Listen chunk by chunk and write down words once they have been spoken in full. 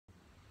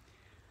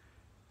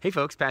Hey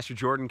folks, Pastor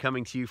Jordan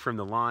coming to you from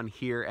the lawn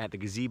here at the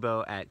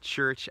gazebo at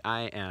church.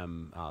 I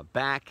am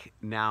back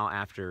now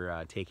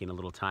after taking a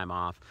little time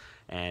off,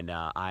 and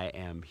I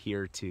am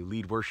here to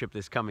lead worship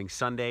this coming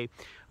Sunday.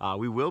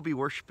 We will be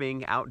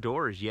worshiping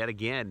outdoors yet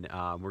again.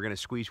 We're going to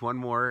squeeze one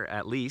more,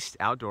 at least,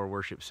 outdoor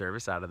worship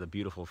service out of the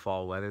beautiful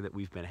fall weather that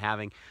we've been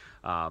having.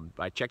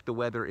 I checked the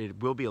weather.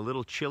 It will be a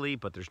little chilly,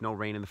 but there's no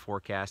rain in the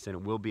forecast, and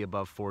it will be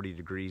above 40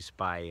 degrees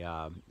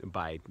by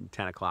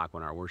 10 o'clock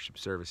when our worship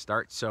service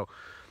starts. So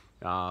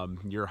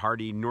your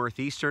hardy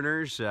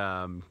Northeasterners,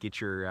 get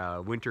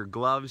your winter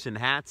gloves and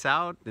hats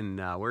out and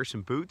wear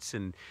some boots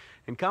and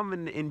come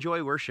and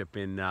enjoy worship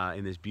in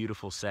this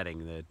beautiful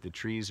setting. The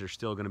trees are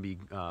still going to be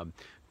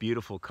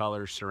beautiful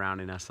colors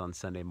surrounding us on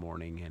Sunday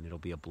morning, and it'll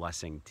be a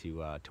blessing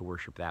to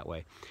worship that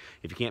way.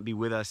 If you can't be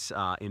with us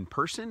in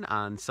person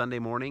on Sunday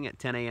morning at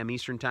 10 a.m.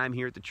 Eastern Time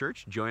here at the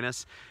church, join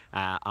us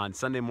on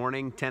Sunday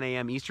morning, 10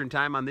 a.m. Eastern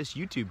Time on this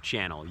YouTube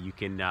channel. You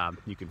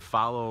can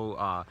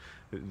follow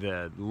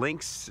the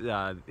links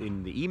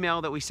in the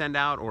email that we send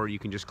out, or you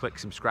can just click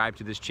subscribe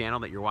to this channel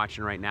that you're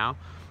watching right now,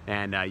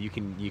 and you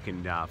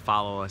can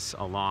follow us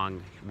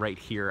along right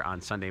here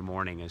on Sunday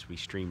morning as we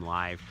stream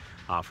live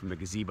from the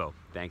gazebo,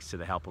 thanks to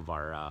the help of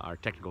our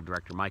technical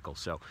director Michael.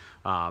 So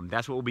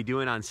that's what we'll be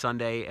doing on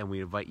Sunday, and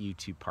we invite you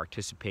to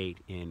participate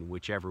in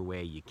whichever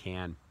way you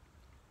can.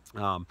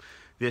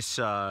 This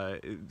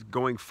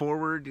going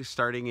forward,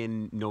 starting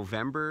in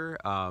November,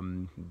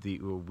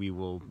 we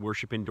will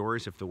worship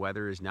indoors if the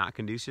weather is not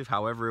conducive.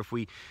 However, if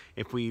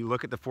we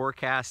look at the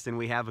forecast and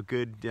we have a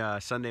good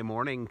Sunday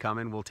morning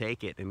coming, we'll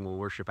take it and we'll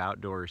worship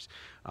outdoors.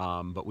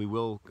 But we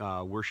will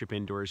worship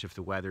indoors if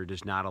the weather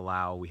does not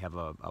allow. We have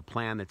a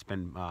plan that's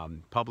been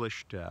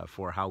published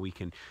for how we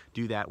can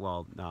do that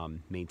while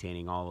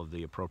maintaining all of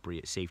the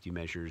appropriate safety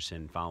measures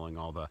and following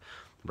all the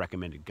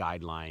recommended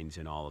guidelines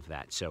and all of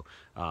that. So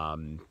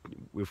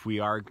if we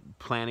are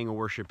planning a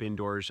worship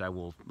indoors, I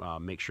will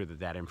make sure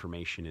that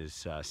information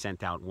is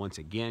sent out once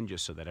again,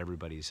 just so that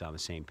everybody's on the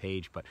same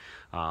page. But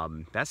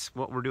that's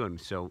what we're doing.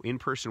 So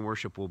in-person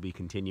worship will be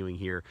continuing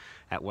here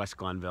at West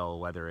Glenville,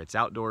 whether it's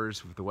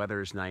outdoors if the weather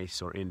is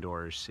nice, or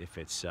indoors if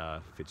it's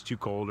too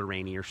cold or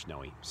rainy or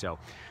snowy. So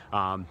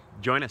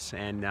join us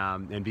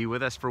and be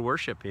with us for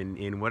worship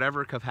in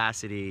whatever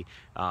capacity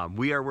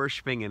we are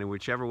worshiping, and in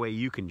whichever way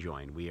you can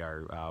join. We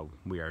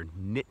are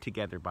knit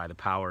together by the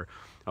power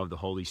of the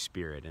Holy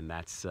Spirit, and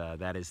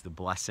that is the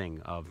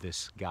blessing of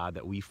this God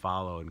that we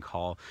follow and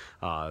call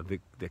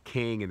the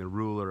King and the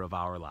ruler of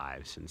our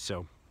lives. And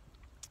so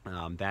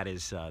that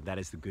is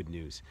the good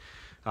news.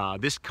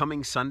 This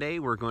coming Sunday,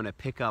 we're going to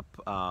pick up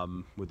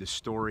with the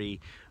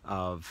story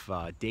of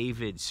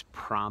David's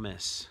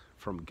promise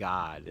from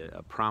God,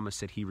 a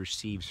promise that he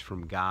receives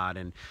from God,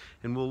 and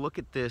we'll look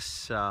at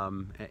this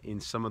in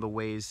some of the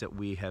ways that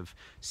we have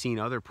seen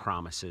other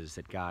promises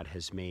that God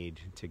has made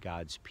to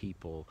God's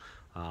people.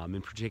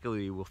 And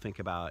particularly, we'll think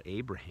about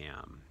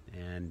Abraham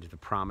and the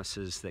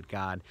promises that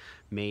God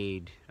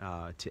made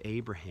to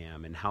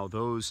Abraham, and how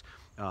those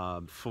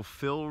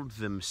fulfilled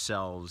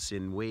themselves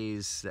in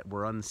ways that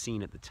were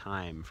unseen at the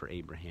time for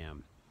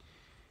Abraham.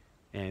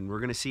 And we're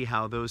going to see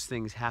how those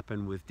things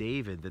happen with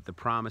David, that the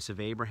promise of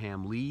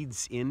Abraham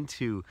leads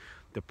into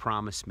the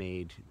promise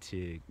made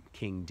to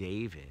King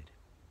David.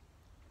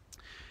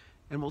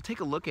 And we'll take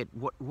a look at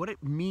what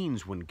it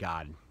means when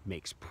God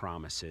makes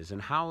promises,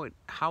 and how it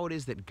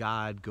is that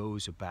God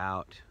goes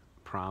about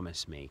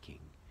promise making.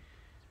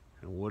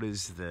 And what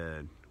is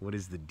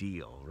the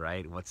deal,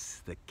 right?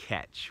 What's the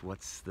catch?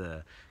 What's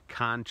the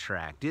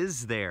contract?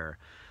 Is there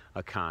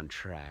a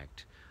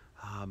contract?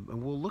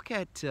 And we'll look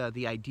at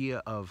the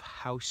idea of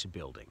house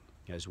building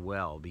as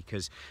well,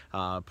 because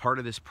part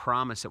of this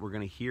promise that we're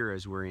going to hear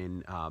as we're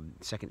in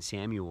 2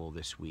 Samuel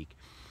this week,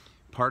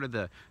 part of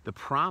the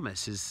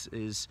promise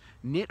is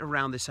knit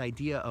around this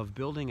idea of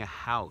building a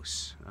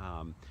house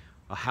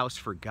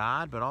for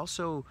God, but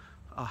also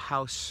a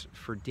house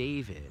for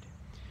David.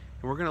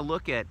 And we're going to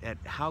look at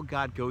how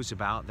God goes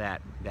about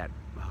that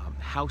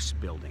house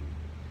building.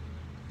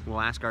 We'll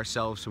ask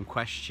ourselves some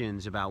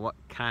questions about what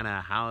kind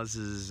of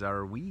houses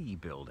are we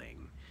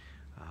building?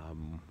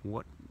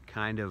 What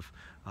kind of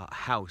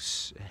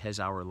house has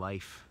our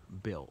life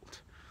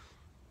built?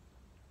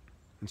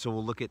 And so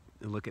we'll look at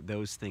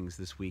those things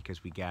this week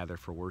as we gather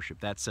for worship.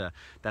 That's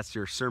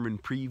your sermon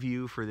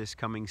preview for this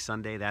coming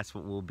Sunday. That's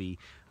what we'll be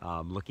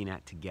looking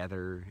at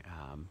together.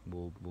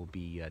 We'll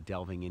be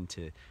delving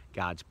into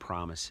God's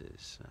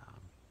promises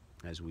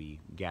as we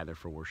gather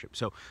for worship.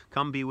 So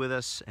come be with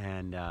us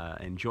and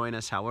join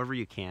us however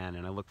you can,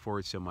 and I look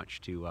forward so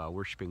much to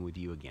worshiping with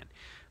you again.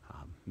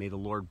 May the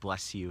Lord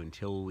bless you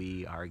until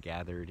we are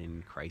gathered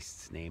in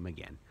Christ's name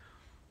again.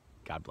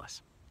 God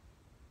bless.